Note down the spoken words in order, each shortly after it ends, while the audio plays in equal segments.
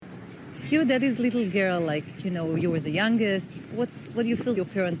You're daddy's little girl, like, you were the youngest. What do you feel your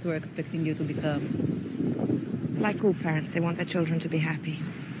parents were expecting you to become? Like all parents, they want their children to be happy.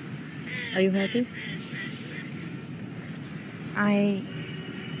 Are you happy? I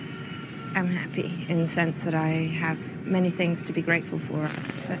am happy in the sense that I have many things to be grateful for,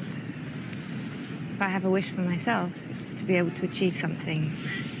 but if I have a wish for myself, it's to be able to achieve something.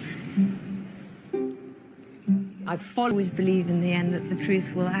 I've always believed in the end that the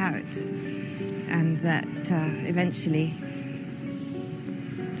truth will out, and that eventually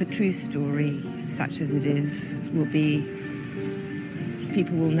the true story, such as it is, will be,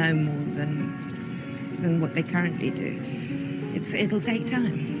 people will know more than what they currently do. It'll take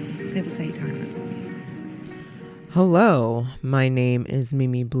time. It'll take time, that's all. Hello, my name is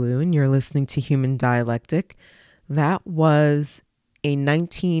Mimi Blue, and you're listening to Human Dialectic. That was a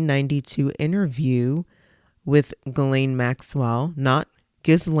 1992 interview with Ghislaine Maxwell, not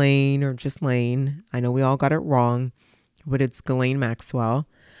Ghislaine or Ghislaine. I know we all got it wrong, but it's Ghislaine Maxwell.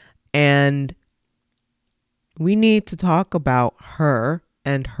 And we need to talk about her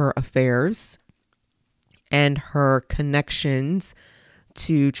and her affairs and her connections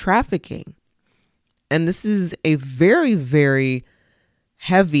to trafficking. And this is a very, very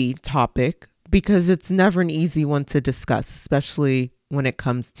heavy topic because it's never an easy one to discuss, especially when it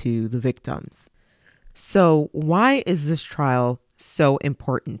comes to the victims. So why is this trial so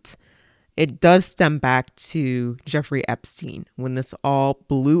important? It does stem back to Jeffrey Epstein, when this all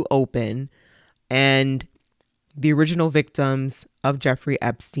blew open and the original victims of Jeffrey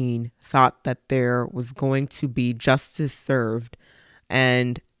Epstein thought that there was going to be justice served.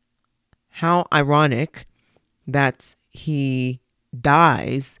 And how ironic that he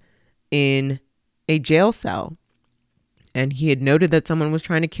dies in a jail cell. And he had noted that someone was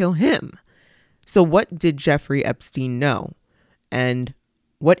trying to kill him. So what did Jeffrey Epstein know? And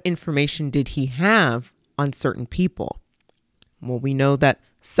what information did he have on certain people? Well, we know that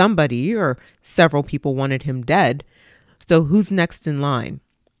somebody or several people wanted him dead. So who's next in line?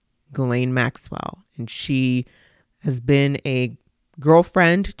 Ghislaine Maxwell. And she has been a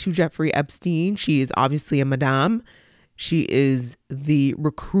girlfriend to Jeffrey Epstein. She is obviously a madame. She is the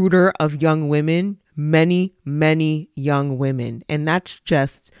recruiter of young women, many, many young women. And that's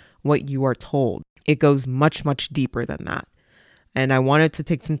just what you are told. It goes much, much deeper than that. And I wanted to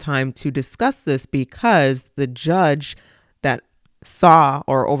take some time to discuss this because the judge that saw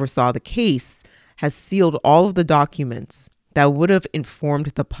or oversaw the case has sealed all of the documents that would have informed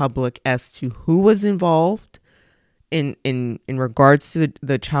the public as to who was involved in regards to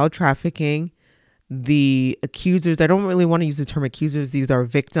the child trafficking, the accusers. I don't really want to use the term accusers. These are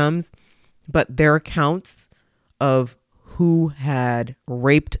victims, but their accounts of who had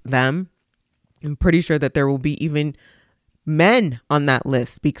raped them. I'm pretty sure that there will be even men on that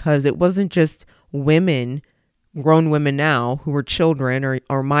list because it wasn't just women, grown women now who were children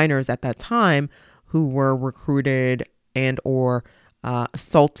or minors at that time who were recruited and or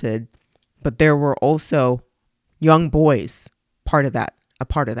assaulted, but there were also young boys a part of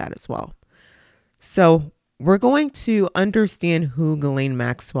that as well. So we're going to understand who Ghislaine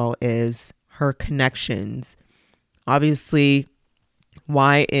Maxwell is, her connections, obviously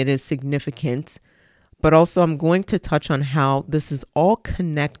why it is significant, but also I'm going to touch on how this is all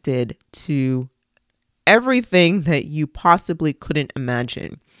connected to everything that you possibly couldn't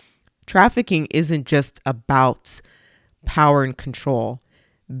imagine. Trafficking isn't just about power and control.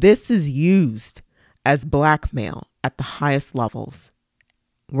 This is used as blackmail at the highest levels.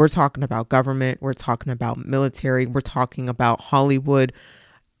 We're talking about government, we're talking about military, we're talking about Hollywood,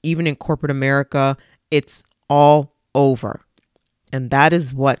 even in corporate America. It's all over. And that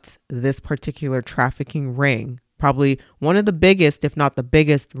is what this particular trafficking ring, probably one of the biggest, if not the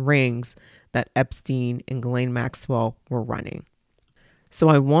biggest rings that Epstein and Ghislaine Maxwell were running. So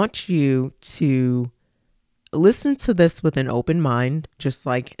I want you to listen to this with an open mind, just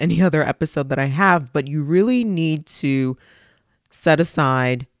like any other episode that I have, but you really need to set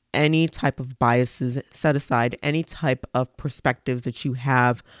aside any type of biases, set aside any type of perspectives that you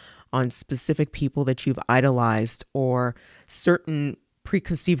have on specific people that you've idolized or certain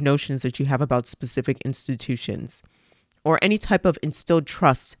preconceived notions that you have about specific institutions or any type of instilled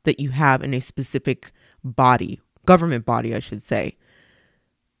trust that you have in a specific body, government body, I should say.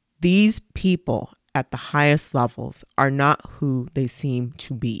 These people at the highest levels are not who they seem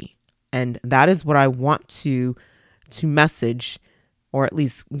to be. And that is what I want to message, or at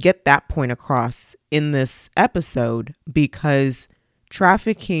least get that point across in this episode, because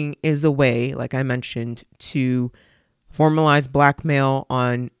trafficking is a way, like I mentioned, to formalize blackmail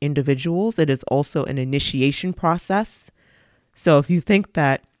on individuals. It is also an initiation process. So if you think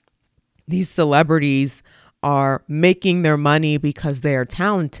that these celebrities are making their money because they are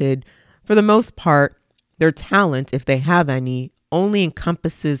talented. For the most part, their talent, if they have any, only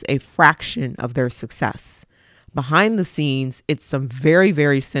encompasses a fraction of their success. Behind the scenes, it's some very,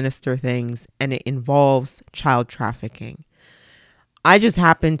 very sinister things, and it involves child trafficking. I just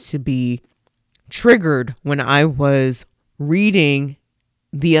happened to be triggered when I was reading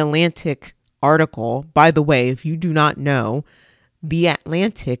the Atlantic article. By the way, if you do not know, the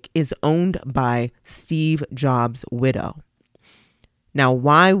Atlantic is owned by Steve Jobs' widow. Now,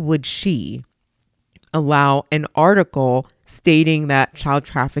 why would she allow an article stating that child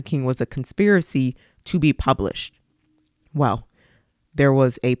trafficking was a conspiracy to be published? Well, there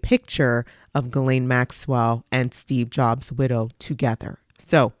was a picture of Ghislaine Maxwell and Steve Jobs' widow together.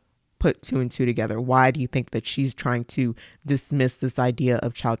 So put two and two together. Why do you think that she's trying to dismiss this idea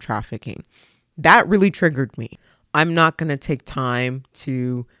of child trafficking? That really triggered me. I'm not going to take time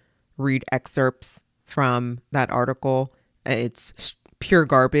to read excerpts from that article. It's pure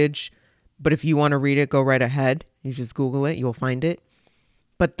garbage. But if you want to read it, go right ahead. You just Google it. You'll find it.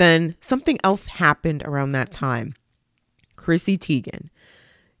 But then something else happened around that time. Chrissy Teigen.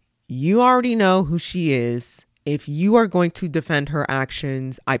 You already know who she is. If you are going to defend her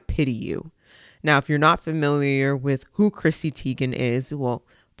actions, I pity you. Now, if you're not familiar with who Chrissy Teigen is, well,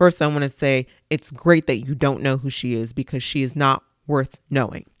 first I want to say it's great that you don't know who she is because she is not worth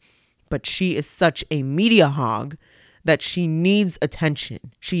knowing. But she is such a media hog that she needs attention.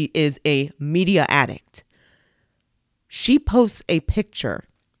 She is a media addict. She posts a picture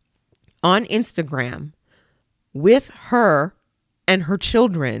on Instagram with her and her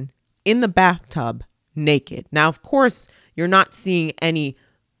children in the bathtub naked. Now, of course, you're not seeing any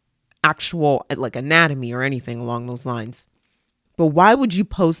actual like anatomy or anything along those lines. But why would you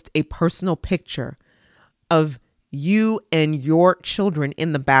post a personal picture of you and your children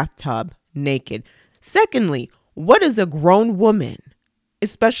in the bathtub naked? Secondly, what is a grown woman,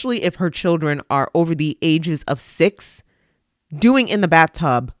 especially if her children are over the ages of 6, doing in the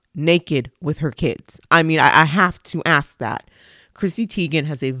bathtub naked with her kids? I mean, I have to ask that. Chrissy Teigen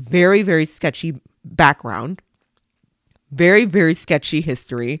has a very, very sketchy background, very, very sketchy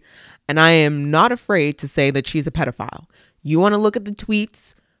history, and I am not afraid to say that she's a pedophile. You want to look at the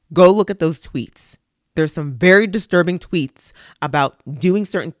tweets? Go look at those tweets. There's some very disturbing tweets about doing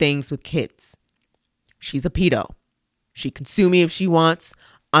certain things with kids. She's a pedo. She can sue me if she wants.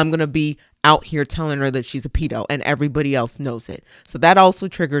 I'm going to be out here telling her that she's a pedo and everybody else knows it. So that also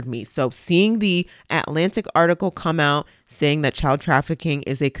triggered me. So seeing the Atlantic article come out saying that child trafficking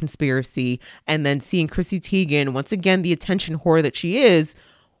is a conspiracy, and then seeing Chrissy Teigen, once again, the attention whore that she is,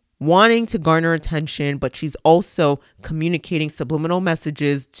 wanting to garner attention, but she's also communicating subliminal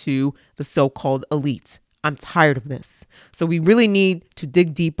messages to the so-called elites. I'm tired of this. So we really need to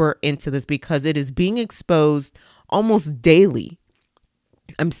dig deeper into this because it is being exposed almost daily.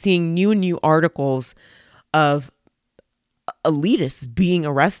 I'm seeing new articles of elitists being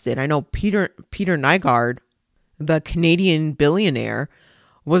arrested. I know Peter Nygard, the Canadian billionaire,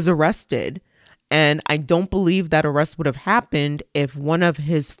 was arrested. And I don't believe that arrest would have happened if one of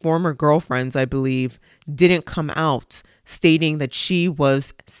his former girlfriends, I believe, didn't come out stating that she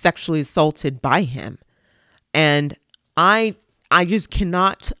was sexually assaulted by him. And I just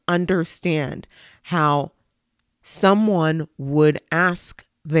cannot understand how someone would ask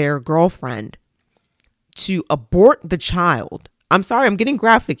their girlfriend to abort the child. I'm sorry, I'm getting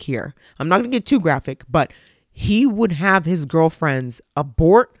graphic here. I'm not going to get too graphic, but he would have his girlfriends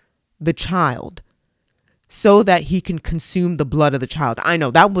abort the child so that he can consume the blood of the child. I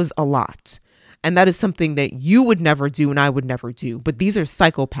know that was a lot. And that is something that you would never do and I would never do. But these are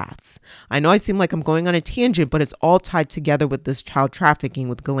psychopaths. I know I seem like I'm going on a tangent, but it's all tied together with this child trafficking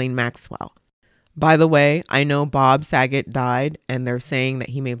with Ghislaine Maxwell. By the way, I know Bob Saget died and they're saying that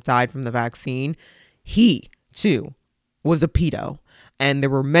he may have died from the vaccine. He, too, was a pedo. And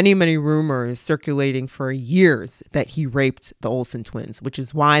there were many rumors circulating for years that he raped the Olsen twins, which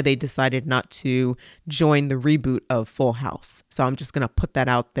is why they decided not to join the reboot of Full House. So I'm just going to put that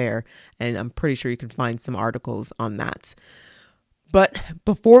out there, and I'm pretty sure you can find some articles on that. But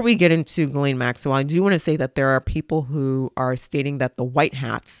before we get into Ghislaine Maxwell, I do want to say that there are people who are stating that the white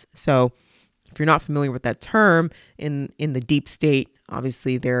hats, so if you're not familiar with that term, in the deep state,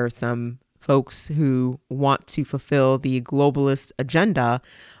 obviously there are some folks who want to fulfill the globalist agenda,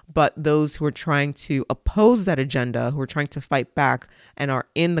 but those who are trying to oppose that agenda, who are trying to fight back and are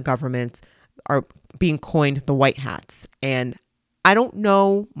in the government, are being coined the white hats. And I don't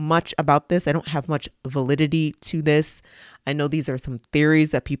know much about this. I don't have much validity to this. I know these are some theories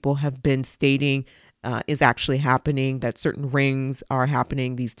that people have been stating, is actually happening, that certain rings are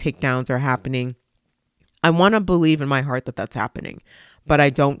happening, these takedowns are happening. I want to believe in my heart that that's happening, but I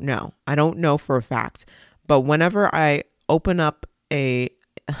don't know. I don't know for a fact. But whenever I open up a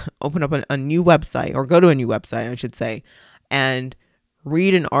new website, or go to a new website, I should say, and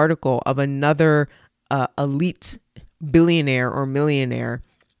read an article of another elite billionaire or millionaire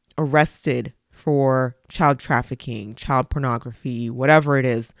arrested for child trafficking, child pornography, whatever it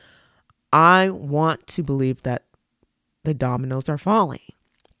is, I want to believe that the dominoes are falling.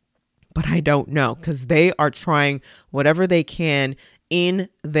 But I don't know, because they are trying whatever they can in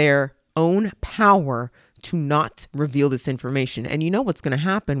their own power to not reveal this information. And you know what's going to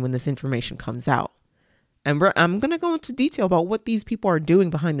happen when this information comes out. And I'm going to go into detail about what these people are doing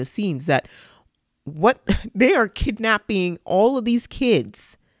behind the scenes, that what they are kidnapping all of these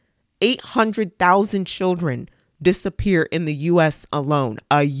kids. 800,000 children disappear in the U.S. alone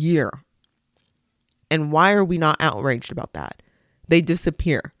a year. And why are we not outraged about that? They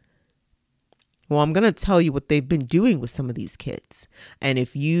disappear. Well, I'm going to tell you what they've been doing with some of these kids. And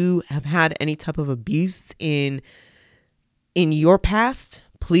if you have had any type of abuse in your past,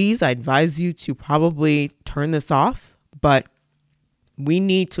 please, I advise you to probably turn this off. But we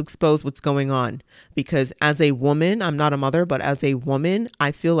need to expose what's going on, because as a woman, I'm not a mother, but as a woman,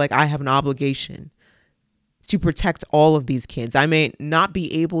 I feel like I have an obligation to protect all of these kids. I may not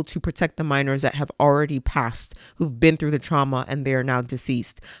be able to protect the minors that have already passed, who've been through the trauma and they are now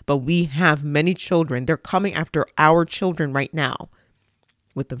deceased. But we have many children. They're coming after our children right now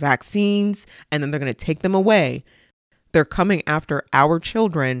with the vaccines, and then they're going to take them away. They're coming after our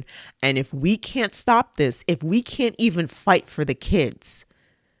children. And if we can't stop this, if we can't even fight for the kids,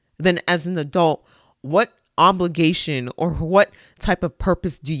 then as an adult, what obligation or what type of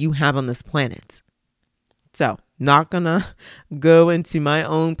purpose do you have on this planet? So, not gonna go into my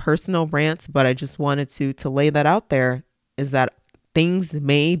own personal rants, but I just wanted to lay that out there, is that things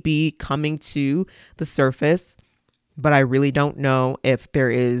may be coming to the surface, but I really don't know if there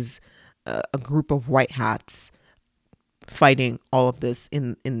is a group of white hats fighting all of this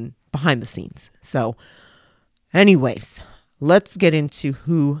in behind the scenes. So anyways, let's get into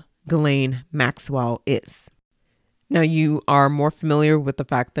who Ghislaine Maxwell is. Now, you are more familiar with the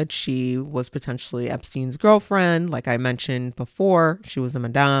fact that she was potentially Epstein's girlfriend. Like I mentioned before, she was a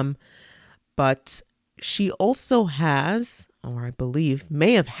madame, but she also has, or I believe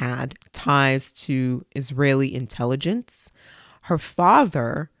may have had, ties to Israeli intelligence. Her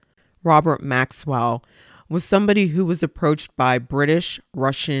father, Robert Maxwell, was somebody who was approached by British,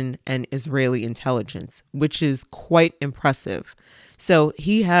 Russian, and Israeli intelligence, which is quite impressive. So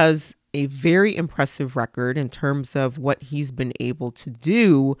he has a very impressive record in terms of what he's been able to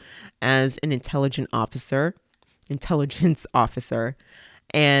do as an intelligence officer.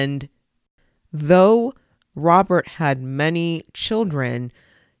 And though Robert had many children,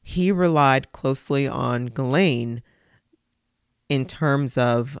 he relied closely on Ghislaine in terms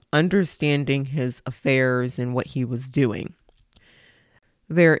of understanding his affairs and what he was doing.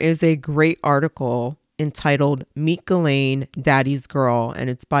 There is a great article entitled Meet Ghislaine, Daddy's Girl, and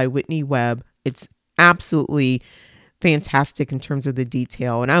it's by Whitney Webb. It's absolutely fantastic in terms of the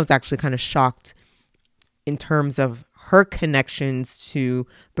detail. And I was actually kind of shocked in terms of her connections to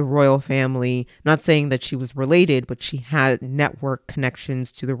the royal family. Not saying that she was related, but she had network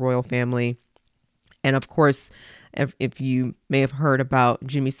connections to the royal family. And of course, if you may have heard about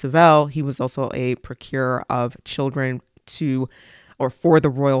Jimmy Savile, he was also a procurer of children for the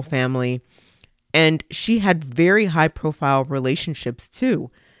royal family. And she had very high profile relationships too.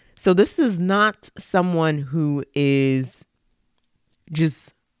 So this is not someone who is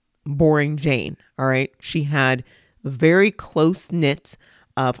just boring Jane. All right. She had very close knit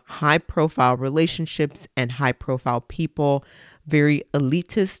of high profile relationships and high profile people, very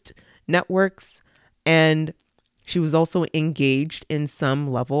elitist networks. And she was also engaged in some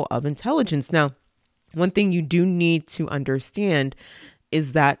level of intelligence. Now, one thing you do need to understand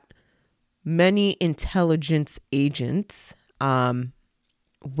is that many intelligence agents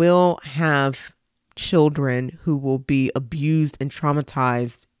will have children who will be abused and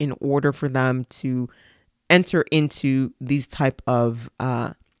traumatized in order for them to enter into these type of,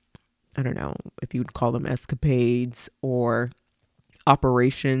 I don't know if you would call them escapades or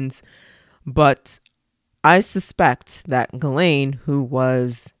operations. But I suspect that Ghislaine, who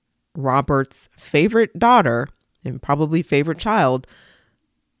was Robert's favorite daughter and probably favorite child,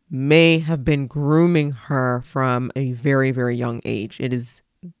 may have been grooming her from a very, very young age.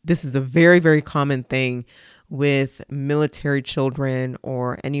 This is a very, very common thing with military children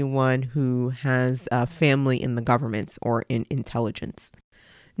or anyone who has a family in the government or in intelligence.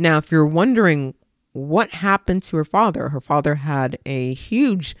 Now, if you're wondering what happened to her father? Her father had a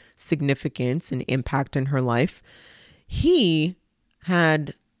huge significance and impact in her life. He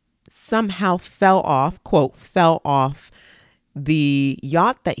had somehow fell off the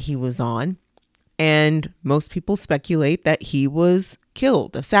yacht that he was on. And most people speculate that he was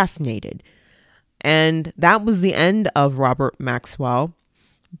killed, assassinated. And that was the end of Robert Maxwell.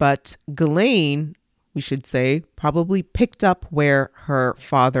 But Ghislaine, we should say, probably picked up where her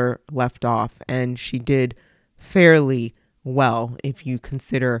father left off. And she did fairly well if you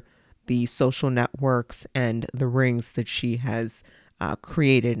consider the social networks and the rings that she has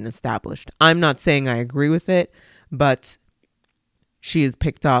created and established. I'm not saying I agree with it, but she has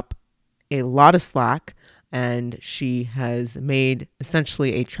picked up a lot of slack and she has made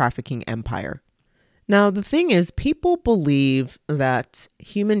essentially a trafficking empire. Now, the thing is, people believe that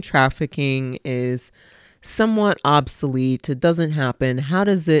human trafficking is somewhat obsolete. It doesn't happen. How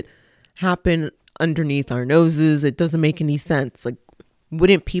does it happen underneath our noses? It doesn't make any sense. Like,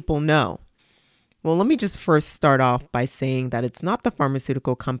 wouldn't people know? Well, let me just first start off by saying that it's not the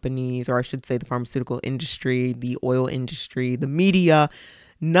pharmaceutical companies, or I should say the pharmaceutical industry, the oil industry, the media.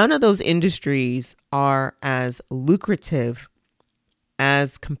 None of those industries are as lucrative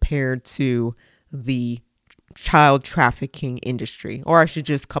as compared to the child trafficking industry, or I should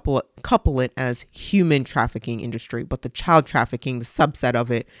just couple it as human trafficking industry. But the child trafficking, the subset of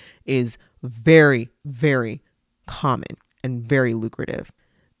it, is very, very common and very lucrative.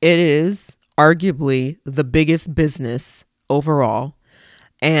 It is arguably the biggest business overall,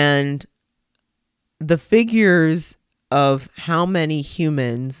 and the figures of how many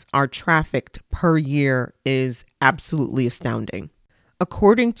humans are trafficked per year is absolutely astounding.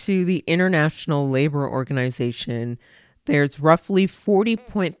 According to the International Labor Organization, there's roughly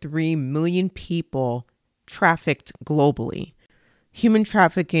 40.3 million people trafficked globally. Human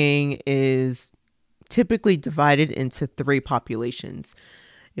trafficking is typically divided into three populations.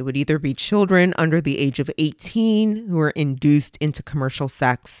 It would either be children under the age of 18 who are induced into commercial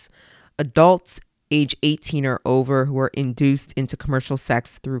sex, adults age 18 or over who are induced into commercial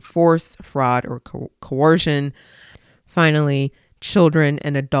sex through force, fraud, or coercion. Finally, children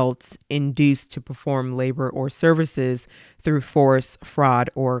and adults induced to perform labor or services through force, fraud,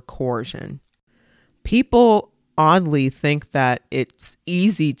 or coercion. People oddly think that it's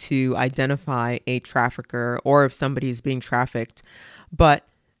easy to identify a trafficker or if somebody is being trafficked, but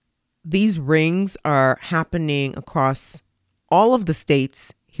these rings are happening across all of the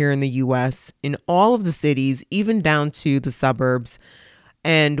states here in the US, in all of the cities, even down to the suburbs.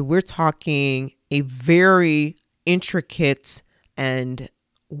 And we're talking a very intricate and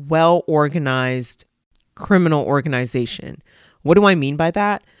well-organized criminal organization. What do I mean by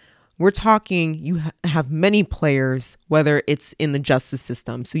that? We're talking you have many players, whether it's in the justice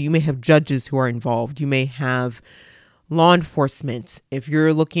system. So you may have judges who are involved. You may have law enforcement. If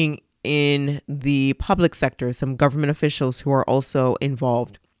you're looking in the public sector, some government officials who are also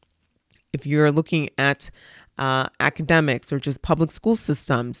involved. If you're looking at academics or just public school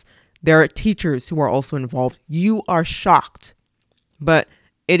systems, there are teachers who are also involved. You are shocked, but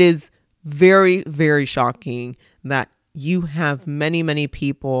it is very, very shocking that you have many, many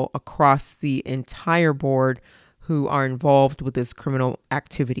people across the entire board who are involved with this criminal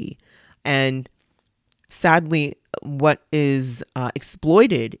activity. And sadly, what is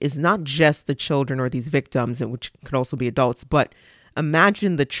exploited is not just the children or these victims, which could also be adults, but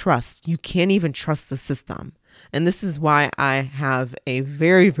imagine the trust. You can't even trust the system. And this is why I have a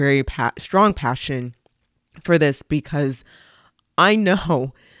very, very strong passion for this, because I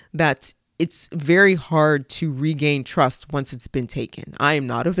know that it's very hard to regain trust once it's been taken. I am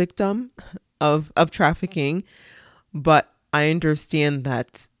not a victim of trafficking, but I understand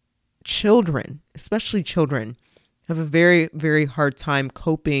that children, especially children, have a very, very hard time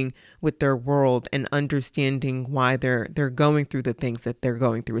coping with their world and understanding why they're going through the things that they're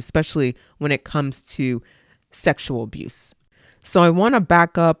going through, especially when it comes to sexual abuse. So I want to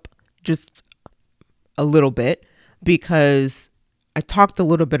back up just a little bit, because I talked a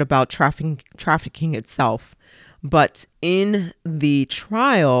little bit about trafficking itself, but in the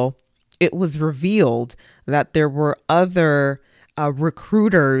trial, it was revealed that there were other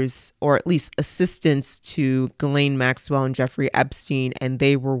recruiters, or at least assistants to Ghislaine Maxwell and Jeffrey Epstein, and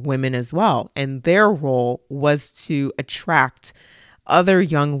they were women as well. And their role was to attract other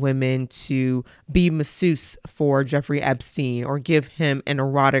young women to be masseuse for Jeffrey Epstein or give him an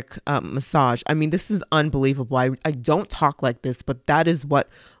erotic massage. I mean, this is unbelievable. I don't talk like this, but that is what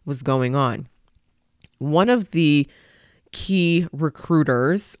was going on. One of the key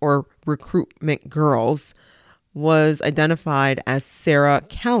recruiters or recruitment girls was identified as Sarah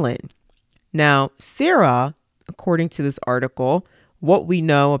Callan. Now, Sarah, according to this article, what we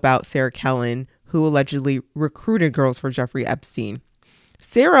know about Sarah Kellen, who allegedly recruited girls for Jeffrey Epstein.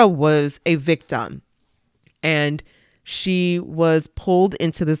 Sarah was a victim, and she was pulled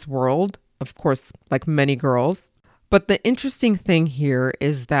into this world, of course, like many girls. But the interesting thing here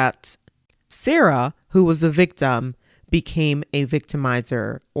is that Sarah, who was a victim, became a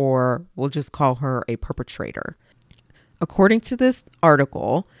victimizer, or we'll just call her a perpetrator. According to this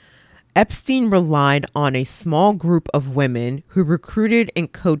article, Epstein relied on a small group of women who recruited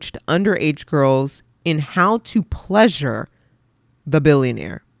and coached underage girls in how to pleasure the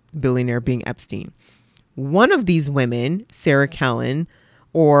billionaire being Epstein. One of these women, Sarah Kellen,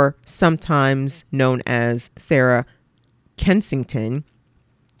 or sometimes known as Sarah Kensington,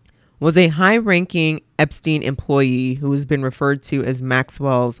 was a high-ranking Epstein employee who has been referred to as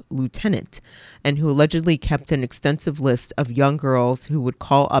Maxwell's lieutenant, and who allegedly kept an extensive list of young girls who would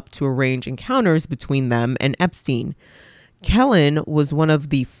call up to arrange encounters between them and Epstein. Kellen was one of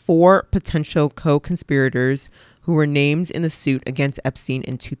the 4 potential co-conspirators who were named in the suit against Epstein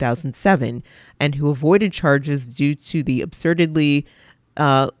in 2007, and who avoided charges due to the absurdly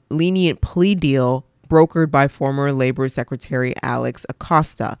lenient plea deal brokered by former Labor Secretary Alex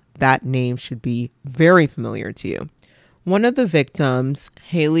Acosta. That name should be very familiar to you. One of the victims,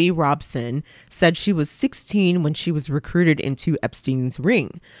 Haley Robson, said she was 16 when she was recruited into Epstein's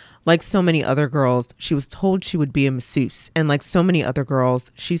ring. Like so many other girls, she was told she would be a masseuse. And like so many other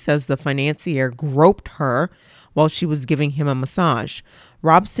girls, she says the financier groped her while she was giving him a massage.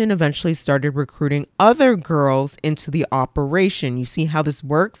 Robson eventually started recruiting other girls into the operation. You see how this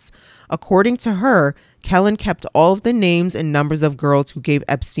works? According to her, Kellen kept all of the names and numbers of girls who gave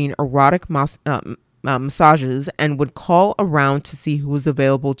Epstein erotic massages and would call around to see who was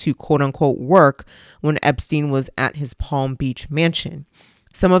available to quote unquote work when Epstein was at his Palm Beach mansion.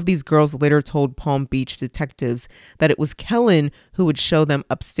 Some of these girls later told Palm Beach detectives that it was Kellen who would show them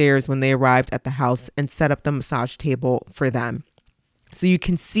upstairs when they arrived at the house and set up the massage table for them. So you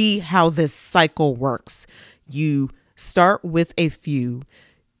can see how this cycle works. You start with a few,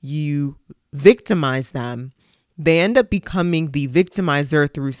 you victimize them, they end up becoming the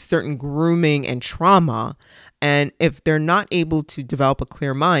victimizer through certain grooming and trauma. And if they're not able to develop a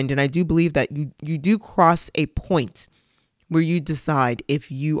clear mind, and I do believe that you do cross a point where you decide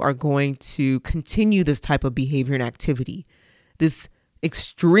if you are going to continue this type of behavior and activity, this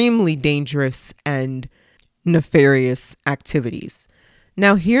extremely dangerous and nefarious activities.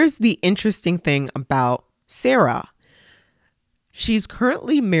 Now, here's the interesting thing about Sarah. She's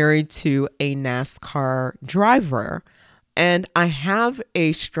currently married to a NASCAR driver, and I have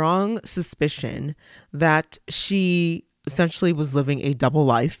a strong suspicion that she essentially was living a double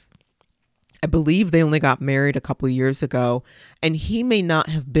life. I believe they only got married a couple years ago, and he may not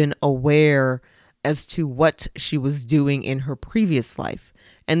have been aware as to what she was doing in her previous life.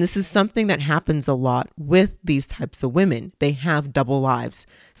 And this is something that happens a lot with these types of women. They have double lives.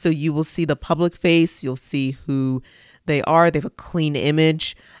 So you will see the public face, you'll see who they are, they have a clean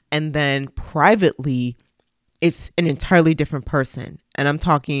image, and then privately, it's an entirely different person. And I'm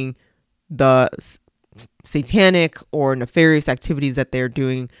talking the satanic or nefarious activities that they're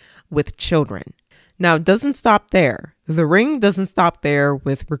doing with children. Now, it doesn't stop there. The ring doesn't stop there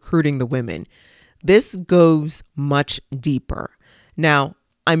with recruiting the women. This goes much deeper. Now,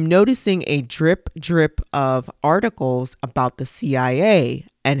 I'm noticing a drip of articles about the CIA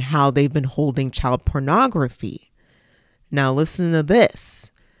and how they've been holding child pornography. Now, listen to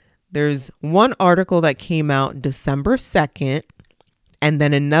this. There's one article that came out December 2nd, and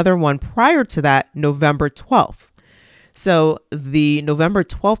then another one prior to that, November 12th. So the November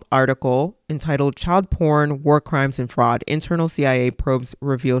 12th article, entitled Child Porn, War Crimes and Fraud, Internal CIA Probes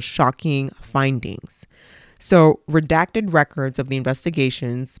Reveal Shocking Findings. So redacted records of the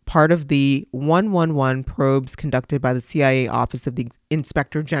investigations, part of the 111 probes conducted by the CIA Office of the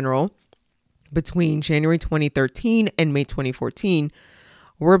Inspector General between January 2013 and May 2014,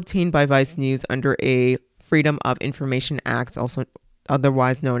 were obtained by Vice News under a Freedom of Information Act, also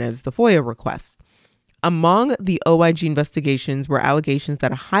otherwise known as the FOIA request. Among the OIG investigations were allegations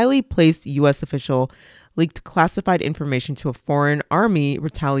that a highly placed U.S. official leaked classified information to a foreign army,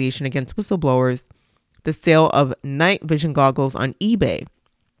 retaliation against whistleblowers, the sale of night vision goggles on eBay.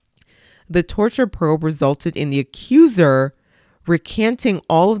 The torture probe resulted in the accuser recanting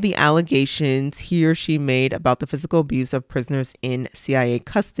all of the allegations he or she made about the physical abuse of prisoners in CIA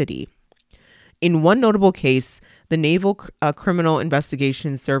custody. In one notable case, the Naval Criminal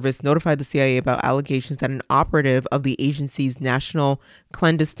Investigation Service notified the CIA about allegations that an operative of the agency's National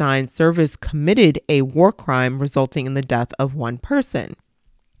Clandestine Service committed a war crime resulting in the death of one person.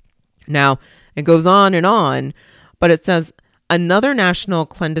 Now, it goes on, but it says another National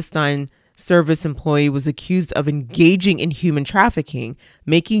Clandestine Service employee was accused of engaging in human trafficking,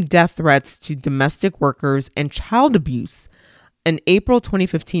 making death threats to domestic workers, and child abuse. An April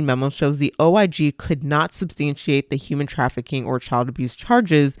 2015 memo shows the OIG could not substantiate the human trafficking or child abuse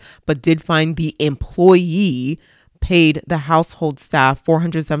charges, but did find the employee paid the household staff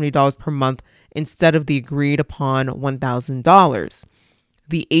 $470 per month instead of the agreed upon $1,000.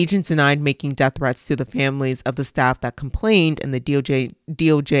 The agent denied making death threats to the families of the staff that complained, and the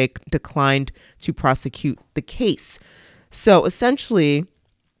DOJ declined to prosecute the case. So essentially,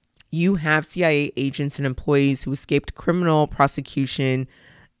 you have CIA agents and employees who escaped criminal prosecution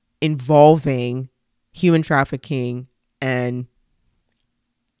involving human trafficking and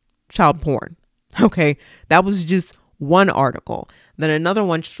child porn. Okay, that was just one article. Then another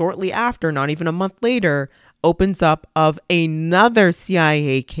one shortly after, not even a month later, opens up of another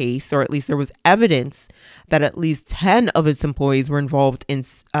CIA case, or at least there was evidence that at least 10 of its employees were involved in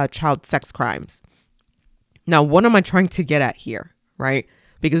child sex crimes. Now, what am I trying to get at here, right?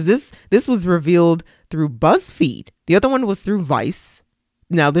 Because this was revealed through BuzzFeed. The other one was through Vice.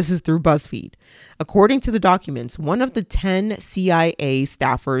 Now, this is through BuzzFeed. According to the documents, one of the 10 CIA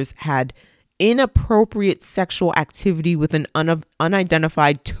staffers had inappropriate sexual activity with an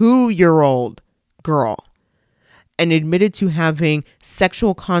unidentified 2-year-old girl and admitted to having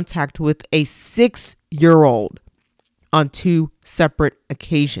sexual contact with a 6-year-old on 2 separate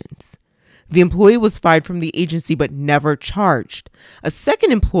occasions. The employee was fired from the agency but never charged. A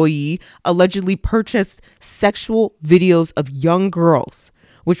second employee allegedly purchased sexual videos of young girls,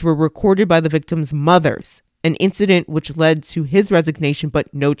 which were recorded by the victims' mothers, an incident which led to his resignation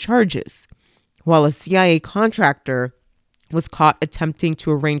but no charges. While a CIA contractor was caught attempting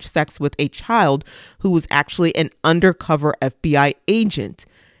to arrange sex with a child who was actually an undercover FBI agent.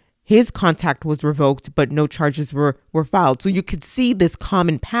 His contact was revoked, but no charges were filed. So you could see this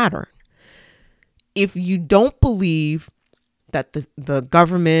common pattern. If you don't believe that the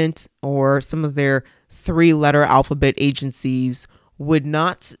government or some of their 3-letter alphabet agencies would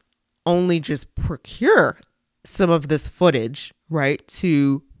not only just procure some of this footage, right,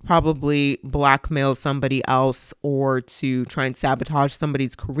 to probably blackmail somebody else or to try and sabotage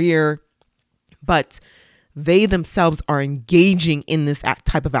somebody's career, but they themselves are engaging in this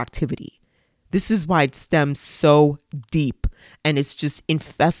type of activity. This is why it stems so deep, and it's just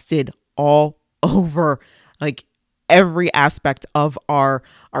infested all over like every aspect of our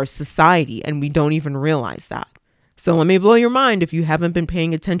society, and we don't even realize that. So let me blow your mind. If you haven't been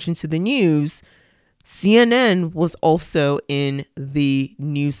paying attention to the news, CNN was also in the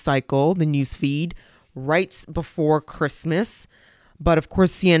news cycle, the news feed, right before Christmas. But of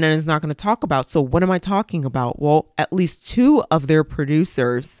course, CNN is not going to talk about. So what am I talking about? Well, at least 2 of their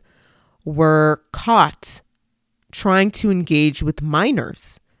producers were caught trying to engage with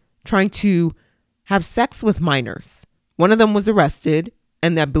minors, trying to have sex with minors. One of them was arrested,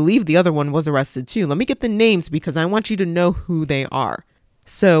 and I believe the other one was arrested too. Let me get the names because I want you to know who they are.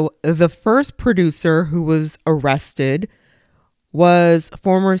 So the first producer who was arrested was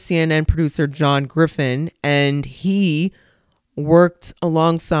former CNN producer John Griffin, and he worked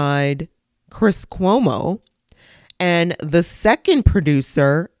alongside Chris Cuomo. And the second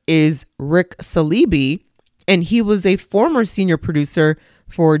producer is Rick Salibi, and he was a former senior producer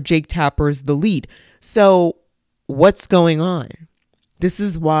for Jake Tapper's The Lead. So what's going on? This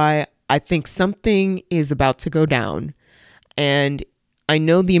is why I think something is about to go down. And I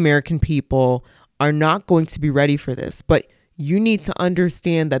know the American people are not going to be ready for this, but you need to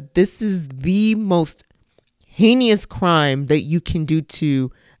understand that this is the most heinous crime that you can do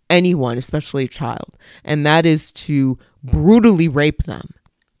to anyone, especially a child. And that is to brutally rape them,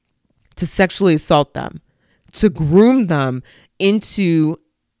 to sexually assault them, to groom them into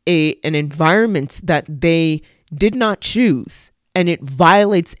an environment that they did not choose. And it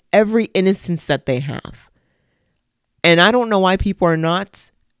violates every innocence that they have. And I don't know why people are not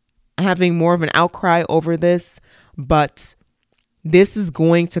having more of an outcry over this, but this is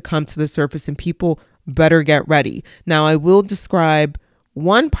going to come to the surface and people better get ready. Now, I will describe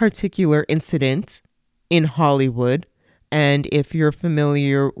one particular incident in Hollywood. And if you're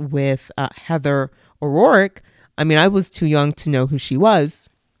familiar with Heather O'Rourke, I mean, I was too young to know who she was,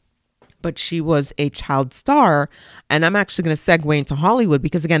 but she was a child star. And I'm actually going to segue into Hollywood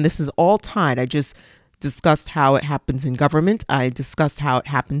because, again, this is all tied. I just discussed how it happens in government. I discussed how it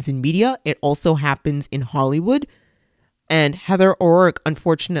happens in media. It also happens in Hollywood. And Heather O'Rourke,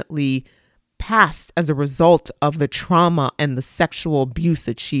 unfortunately, passed as a result of the trauma and the sexual abuse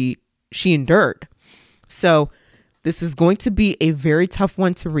that she endured. So this is going to be a very tough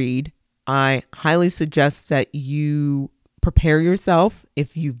one to read. I highly suggest that you prepare yourself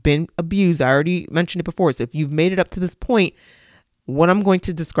if you've been abused. I already mentioned it before. So if you've made it up to this point, what I'm going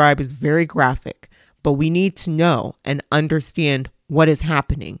to describe is very graphic, but we need to know and understand what is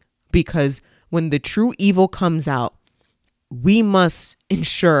happening, because when the true evil comes out, we must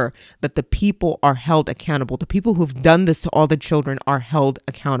ensure that the people are held accountable. The people who've done this to all the children are held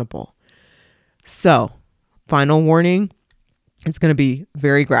accountable. So, final warning, it's going to be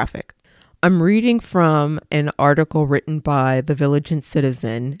very graphic. I'm reading from an article written by The Village and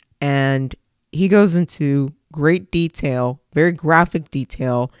Citizen, and he goes into great detail, very graphic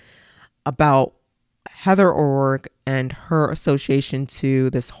detail, about Heather O'Rourke and her association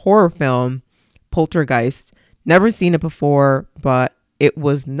to this horror film, Poltergeist. Never seen it before, but it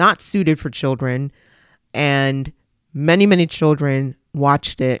was not suited for children, and many, many children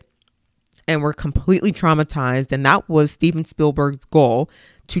watched it and were completely traumatized. And that was Steven Spielberg's goal,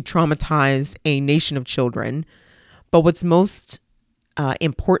 to traumatize a nation of children. But what's most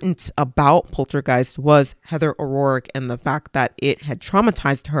important about Poltergeist was Heather O'Rourke and the fact that it had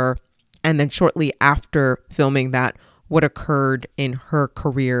traumatized her. And then shortly after filming that, what occurred in her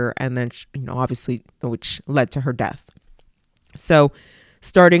career, and then, obviously, which led to her death. So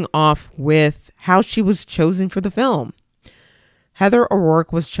starting off with how she was chosen for the film. Heather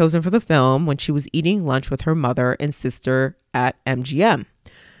O'Rourke was chosen for the film when she was eating lunch with her mother and sister at MGM.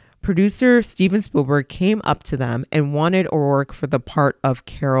 Producer Steven Spielberg came up to them and wanted O'Rourke for the part of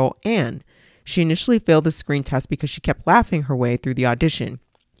Carol Ann. She initially failed the screen test because she kept laughing her way through the audition,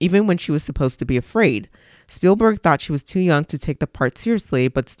 even when she was supposed to be afraid. Spielberg thought she was too young to take the part seriously,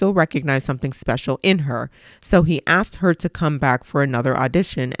 but still recognized something special in her. So he asked her to come back for another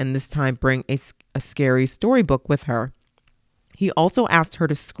audition, and this time bring a scary storybook with her. He also asked her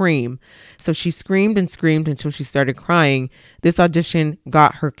to scream. So she screamed and screamed until she started crying. This audition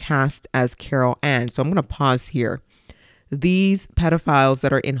got her cast as Carol Ann. So I'm going to pause here. These pedophiles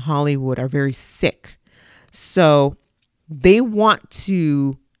that are in Hollywood are very sick. So they want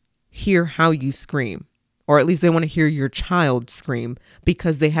to hear how you scream, or at least they want to hear your child scream,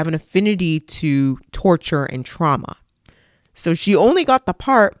 because they have an affinity to torture and trauma. So she only got the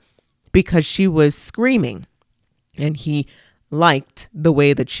part because she was screaming, and he liked the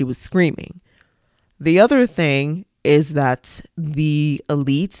way that she was screaming. The other thing is that the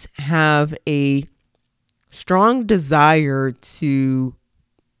elites have a strong desire to,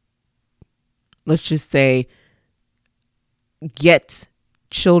 let's just say, get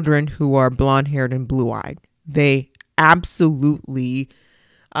children who are blonde-haired and blue-eyed. They absolutely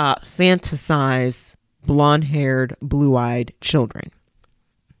fantasize blonde-haired, blue-eyed children.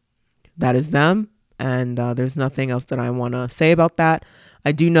 That is them, and there's nothing else that I want to say about that.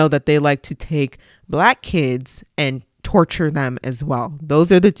 I do know that they like to take black kids and torture them as well.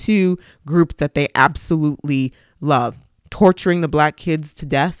 Those are the two groups that they absolutely love. Torturing the black kids to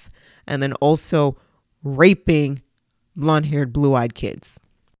death, and then also raping blonde-haired, blue-eyed kids.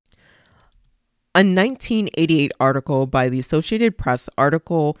 A 1988 article by the Associated Press,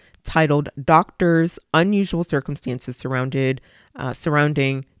 article titled "Doctors' Unusual Circumstances Surrounding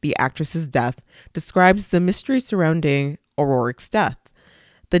the Actress's Death," describes the mystery surrounding O'Rourke's death.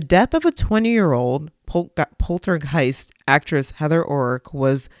 The death of a 20-year-old poltergeist actress Heather O'Rourke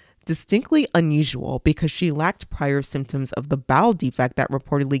was distinctly unusual because she lacked prior symptoms of the bowel defect that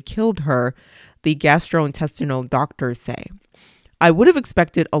reportedly killed her, the gastrointestinal doctors say. I would have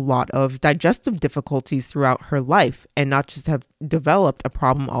expected a lot of digestive difficulties throughout her life and not just have developed a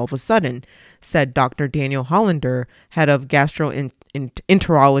problem all of a sudden, said Dr. Daniel Hollander, head of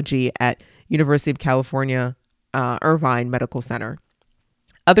gastroenterology at University of California, Irvine Medical Center.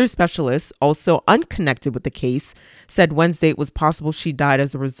 Other specialists, also unconnected with the case, said Wednesday it was possible she died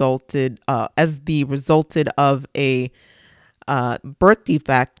as the result of a birth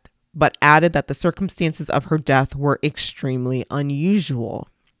defect, but added that the circumstances of her death were extremely unusual.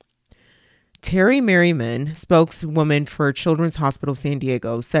 Terry Merriman, spokeswoman for Children's Hospital of San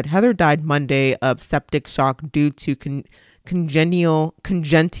Diego, said Heather died Monday of septic shock due to congenital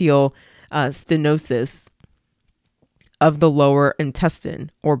stenosis of the lower intestine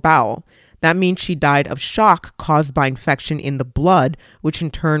or bowel. That means she died of shock caused by infection in the blood, which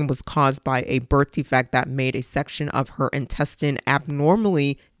in turn was caused by a birth defect that made a section of her intestine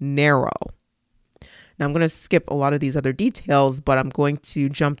abnormally narrow. Now, I'm going to skip a lot of these other details, but I'm going to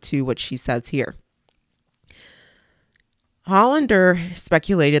jump to what she says here. Hollander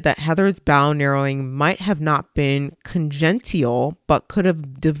speculated that Heather's bowel narrowing might have not been congenital, but could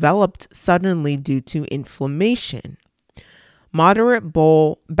have developed suddenly due to inflammation. Moderate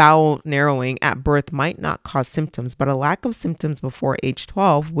bowel narrowing at birth might not cause symptoms, but a lack of symptoms before age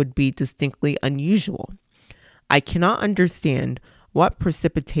 12 would be distinctly unusual. I cannot understand what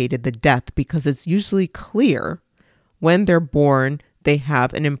precipitated the death because it's usually clear when they're born they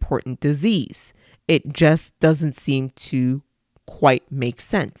have an important disease. It just doesn't seem to quite make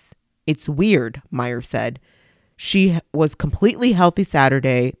sense. It's weird, Meyer said. She was completely healthy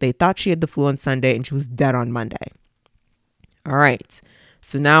Saturday. They thought she had the flu on Sunday and she was dead on Monday. All right.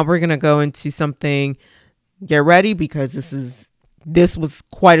 So now we're going to go into something. Get ready because this was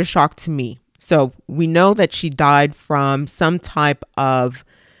quite a shock to me. So we know that she died from some type of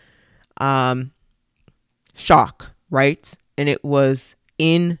shock, right? And it was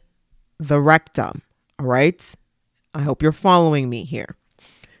in the rectum. All right. I hope you're following me here.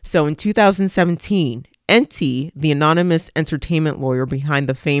 So in 2017, Enty, the anonymous entertainment lawyer behind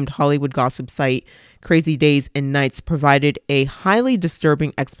the famed Hollywood gossip site Crazy Days and Nights, provided a highly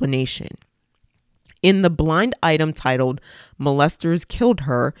disturbing explanation. In the blind item titled Molesters Killed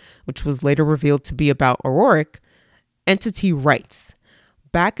Her, which was later revealed to be about O'Rourke, Enty writes,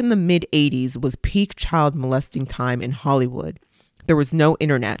 back in the mid-'80s was peak child molesting time in Hollywood. There was no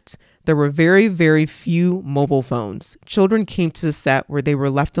internet. There were very, very few mobile phones. Children came to the set where they were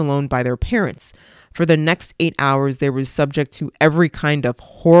left alone by their parents. For the next 8 hours, they were subject to every kind of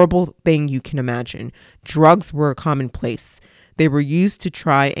horrible thing you can imagine. Drugs were commonplace. They were used to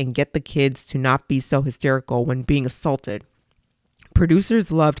try and get the kids to not be so hysterical when being assaulted.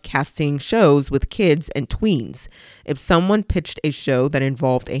 Producers loved casting shows with kids and tweens. If someone pitched a show that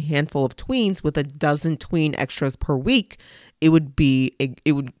involved a handful of tweens with a dozen tween extras per week, it would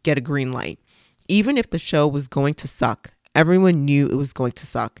get a green light. Even if the show was going to suck, everyone knew it was going to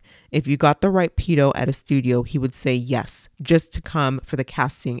suck. If you got the right pedo at a studio, he would say yes, just to come for the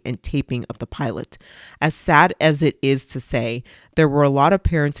casting and taping of the pilot. As sad as it is to say, there were a lot of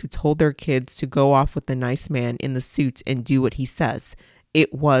parents who told their kids to go off with the nice man in the suit and do what he says.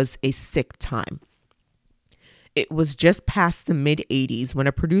 It was a sick time. It was just past the mid-'80s when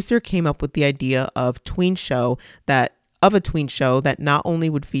a producer came up with the idea of a tween show that not only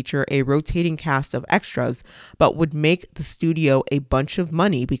would feature a rotating cast of extras, but would make the studio a bunch of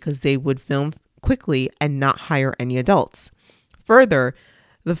money because they would film quickly and not hire any adults. Further,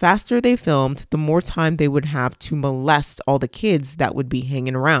 the faster they filmed, the more time they would have to molest all the kids that would be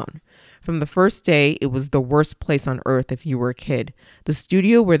hanging around. From the first day, it was the worst place on earth if you were a kid. The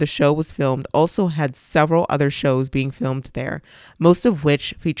studio where the show was filmed also had several other shows being filmed there, most of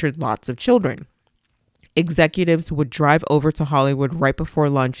which featured lots of children. Executives would drive over to Hollywood right before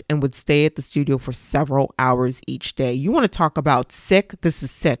lunch and would stay at the studio for several hours each day. You want to talk about sick? This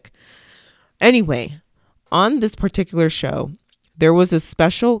is sick. Anyway, on this particular show, there was a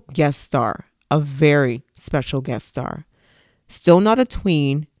special guest star, a very special guest star. Still not a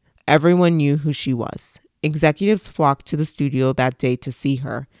tween, everyone knew who she was. Executives flocked to the studio that day to see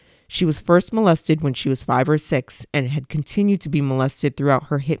her. She was first molested when she was 5 or 6 and had continued to be molested throughout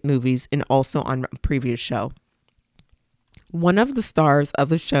her hit movies and also on a previous show. One of the stars of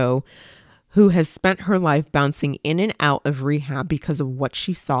the show, who has spent her life bouncing in and out of rehab because of what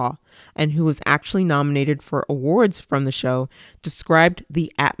she saw, and who was actually nominated for awards from the show, described the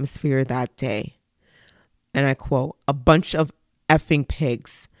atmosphere that day. And I quote, "A bunch of effing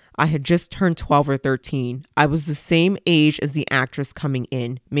pigs. I had just turned 12 or 13. I was the same age as the actress coming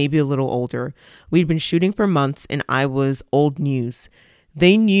in, maybe a little older. We'd been shooting for months and I was old news.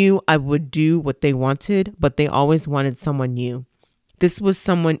 They knew I would do what they wanted, but they always wanted someone new. This was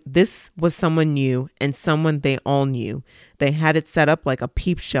someone new and someone they all knew. They had it set up like a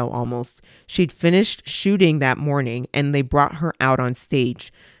peep show almost. She'd finished shooting that morning and they brought her out on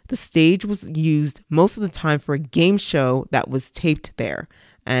stage. The stage was used most of the time for a game show that was taped there."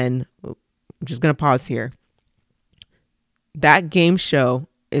 And I'm just going to pause here. That game show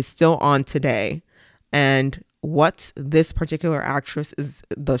is still on today. And what this particular actress is,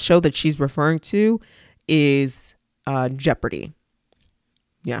 the show that she's referring to is Jeopardy.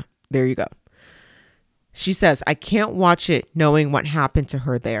 Yeah, there you go. She says, "I can't watch it knowing what happened to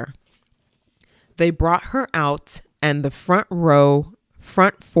her there. They brought her out and the front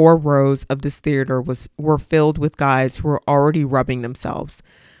 4 rows of this theater were filled with guys who were already rubbing themselves.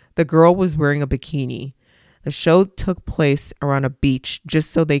 The girl was wearing a bikini. The show took place around a beach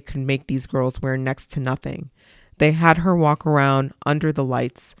just so they could make these girls wear next to nothing. They had her walk around under the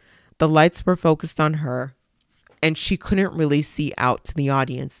lights. The lights were focused on her, and she couldn't really see out to the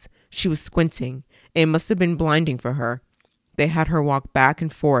audience. She was squinting. It must have been blinding for her. They had her walk back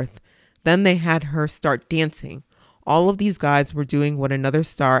and forth. Then they had her start dancing. All of these guys were doing what another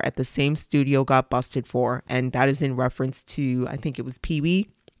star at the same studio got busted for. And that is in reference to, I think it was Pee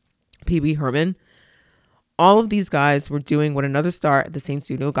Wee Herman. All of these guys were doing what another star at the same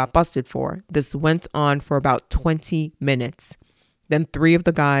studio got busted for. This went on for about 20 minutes. Then 3 of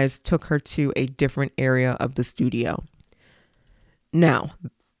the guys took her to a different area of the studio. Now,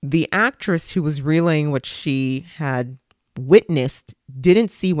 the actress who was relaying what she had witnessed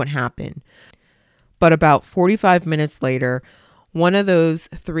didn't see what happened. But about 45 minutes later, one of those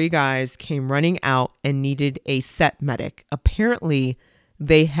 3 guys came running out and needed a set medic. Apparently,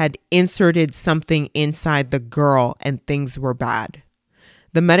 they had inserted something inside the girl and things were bad.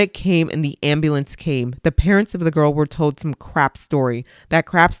 The medic came and the ambulance came. The parents of the girl were told some crap story. That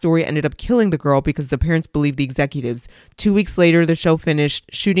crap story ended up killing the girl because the parents believed the executives. 2 weeks later, the show finished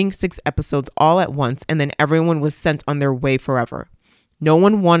shooting 6 episodes all at once, and then everyone was sent on their way forever. No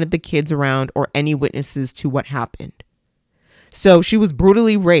one wanted the kids around or any witnesses to what happened. So she was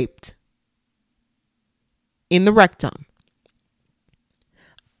brutally raped in the rectum,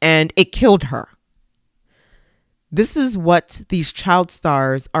 and it killed her. This is what these child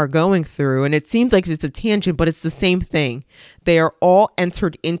stars are going through. And it seems like it's a tangent, but it's the same thing. They are all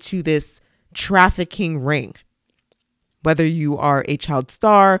entered into this trafficking ring. Whether you are a child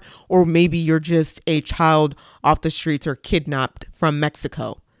star or maybe you're just a child off the streets or kidnapped from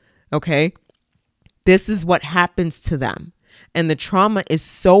Mexico. Okay? This is what happens to them. And the trauma is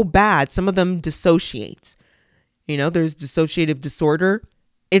so bad. Some of them dissociate. You know, there's dissociative disorder.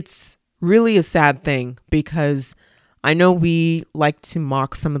 It's really a sad thing because I know we like to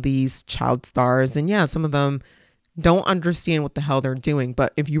mock some of these child stars, and yeah, some of them don't understand what the hell they're doing.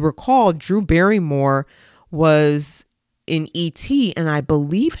 But if you recall, Drew Barrymore was in E.T., and I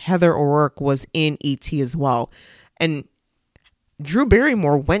believe Heather O'Rourke was in E.T. as well. And Drew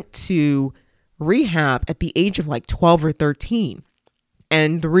Barrymore went to rehab at the age of like 12 or 13.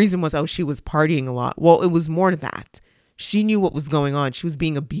 And the reason was, she was partying a lot. Well, it was more to that. She knew what was going on. She was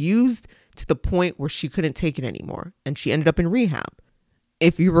being abused to the point where she couldn't take it anymore. And she ended up in rehab.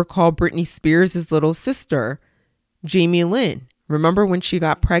 If you recall Britney Spears' little sister, Jamie Lynn, remember when she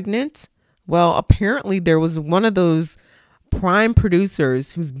got pregnant? Well, apparently there was one of those prime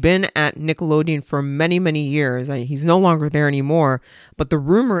producers who's been at Nickelodeon for many, many years. He's no longer there anymore. But the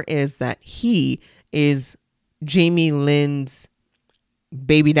rumor is that he is Jamie Lynn's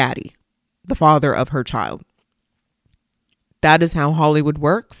baby daddy, the father of her child. That is how Hollywood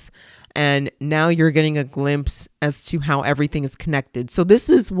works. And now you're getting a glimpse as to how everything is connected. So this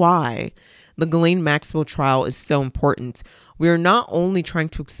is why the Ghislaine Maxwell trial is so important. We are not only trying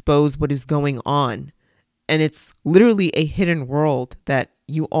to expose what is going on, and it's literally a hidden world that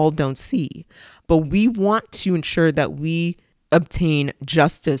you all don't see, but we want to ensure that we obtain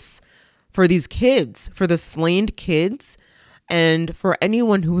justice for these kids, for the slain kids, and for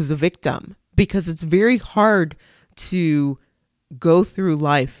anyone who is a victim, because it's very hard to go through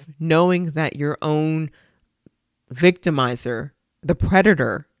life knowing that your own victimizer, the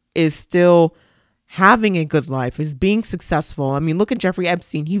predator, is still having a good life, is being successful. I mean, look at Jeffrey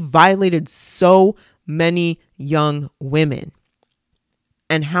Epstein. He violated so many young women.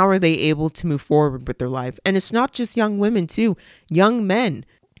 And how are they able to move forward with their life? And it's not just young women too, young men,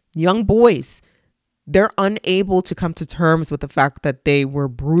 young boys. They're unable to come to terms with the fact that they were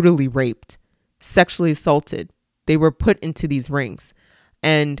brutally raped, sexually assaulted. They were put into these rings,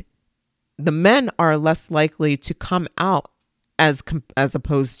 and the men are less likely to come out as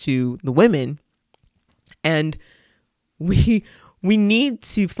opposed to the women. And we need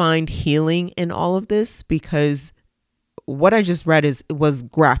to find healing in all of this, because what I just read was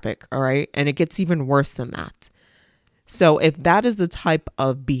graphic. All right. And it gets even worse than that. So if that is the type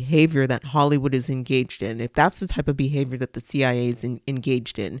of behavior that Hollywood is engaged in, if that's the type of behavior that the CIA is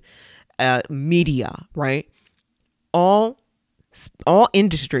engaged in, media, right? All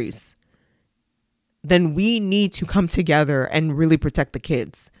industries, then we need to come together and really protect the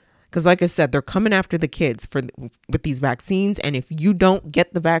kids. Because like I said, they're coming after the kids with these vaccines. And if you don't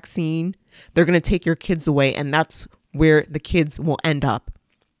get the vaccine, they're going to take your kids away. And that's where the kids will end up.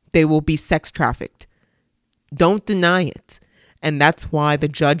 They will be sex trafficked. Don't deny it. And that's why the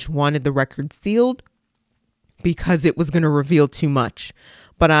judge wanted the record sealed, because it was going to reveal too much.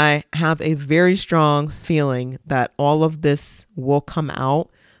 But I have a very strong feeling that all of this will come out.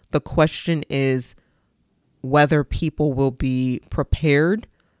 The question is whether people will be prepared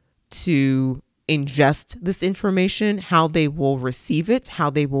to ingest this information, how they will receive it, how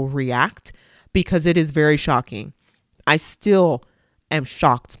they will react, because it is very shocking. I still am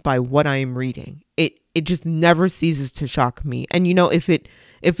shocked by what I am reading. it just never ceases to shock me. And if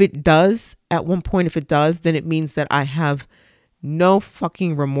it does at one point, if it does, then it means that I have no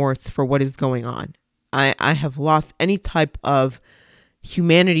fucking remorse for what is going on. I have lost any type of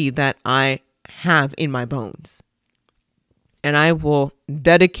humanity that I have in my bones. And I will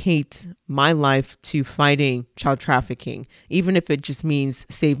dedicate my life to fighting child trafficking, even if it just means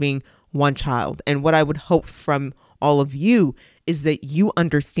saving one child. And what I would hope from all of you is that you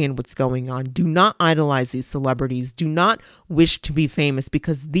understand what's going on. Do not idolize these celebrities. Do not wish to be famous,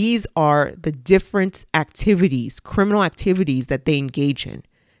 because these are the different activities, criminal activities that they engage in.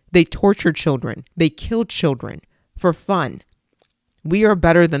 They torture children. They kill children for fun. We are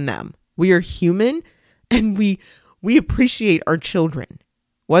better than them. We are human, and we appreciate our children.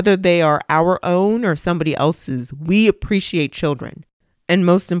 Whether they are our own or somebody else's, we appreciate children. And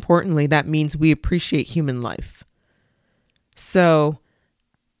most importantly, that means we appreciate human life. So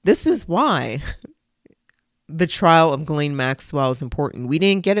this is why the trial of Ghislaine Maxwell is important. We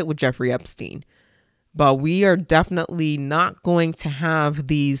didn't get it with Jeffrey Epstein, but we are definitely not going to have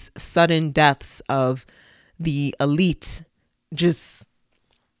these sudden deaths of the elite just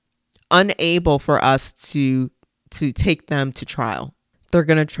unable for us to take them to trial. They're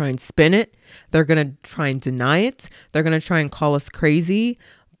going to try and spin it. They're going to try and deny it. They're going to try and call us crazy.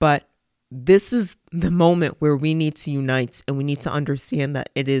 But this is the moment where we need to unite, and we need to understand that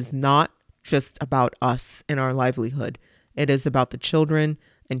it is not just about us and our livelihood. It is about the children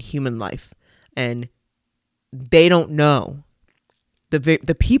and human life. And they don't know.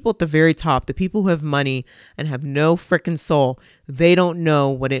 The people at the very top, the people who have money and have no freaking soul, they don't know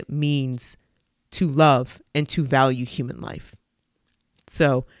what it means to love and to value human life.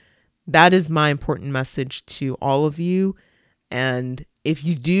 So that is my important message to all of you. And if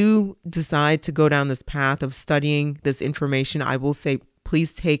you do decide to go down this path of studying this information, I will say,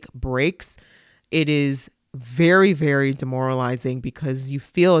 please take breaks. It is very, very demoralizing, because you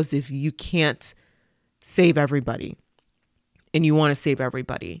feel as if you can't save everybody and you want to save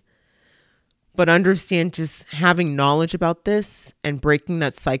everybody. But understand, just having knowledge about this and breaking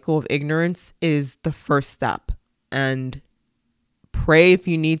that cycle of ignorance is the first step. And pray if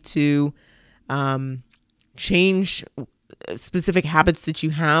you need to change specific habits that you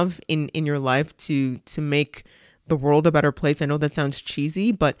have in your life to make the world a better place. I know that sounds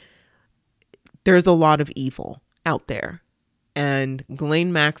cheesy, but there's a lot of evil out there. And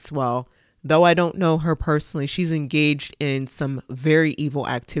Ghislaine Maxwell, though I don't know her personally, she's engaged in some very evil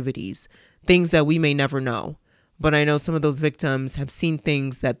activities, things that we may never know. But I know some of those victims have seen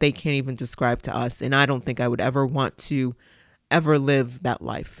things that they can't even describe to us. And I don't think I would ever want to ever live that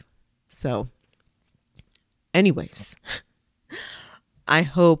life. So anyways, I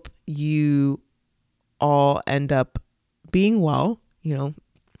hope you all end up being well.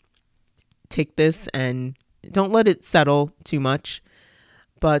 Take this and don't let it settle too much,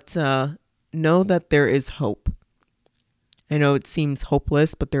 but know that there is hope. I know it seems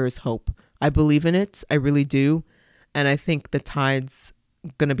hopeless, but there is hope. I believe in it. I really do. And I think the tide's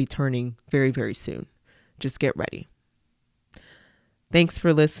going to be turning very, very soon. Just get ready. Thanks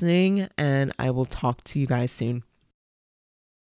for listening, and I will talk to you guys soon.